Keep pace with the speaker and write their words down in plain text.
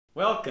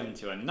Welcome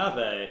to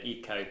another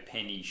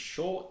ecopenny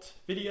short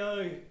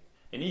video,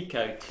 an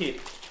eco tip.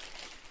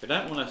 If you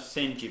don't want to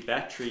send your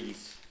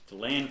batteries to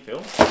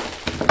landfill,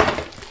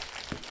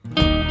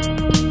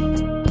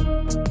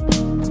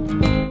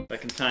 they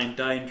contain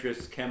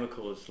dangerous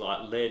chemicals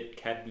like lead,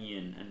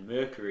 cadmium and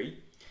mercury.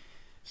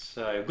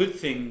 So a good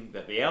thing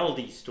that the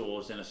Aldi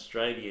stores in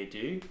Australia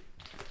do,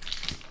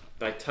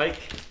 they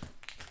take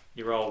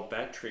your old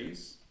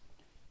batteries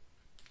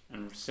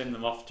and send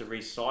them off to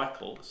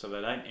recycle so they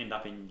don't end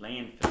up in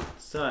landfill.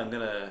 So I'm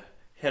going to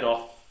head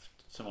off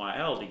to my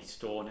Aldi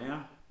store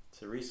now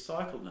to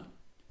recycle them.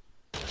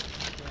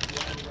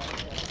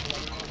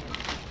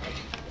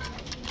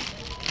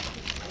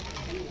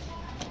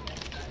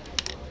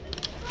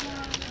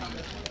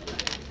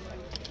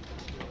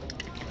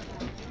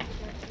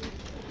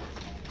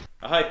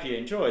 I hope you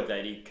enjoyed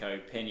that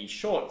ecopenny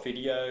short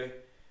video.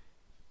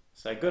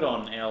 So good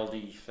on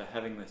Aldi for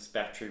having this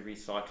battery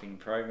recycling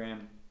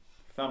program.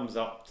 Thumbs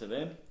up to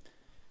them.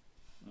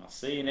 I'll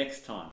see you next time.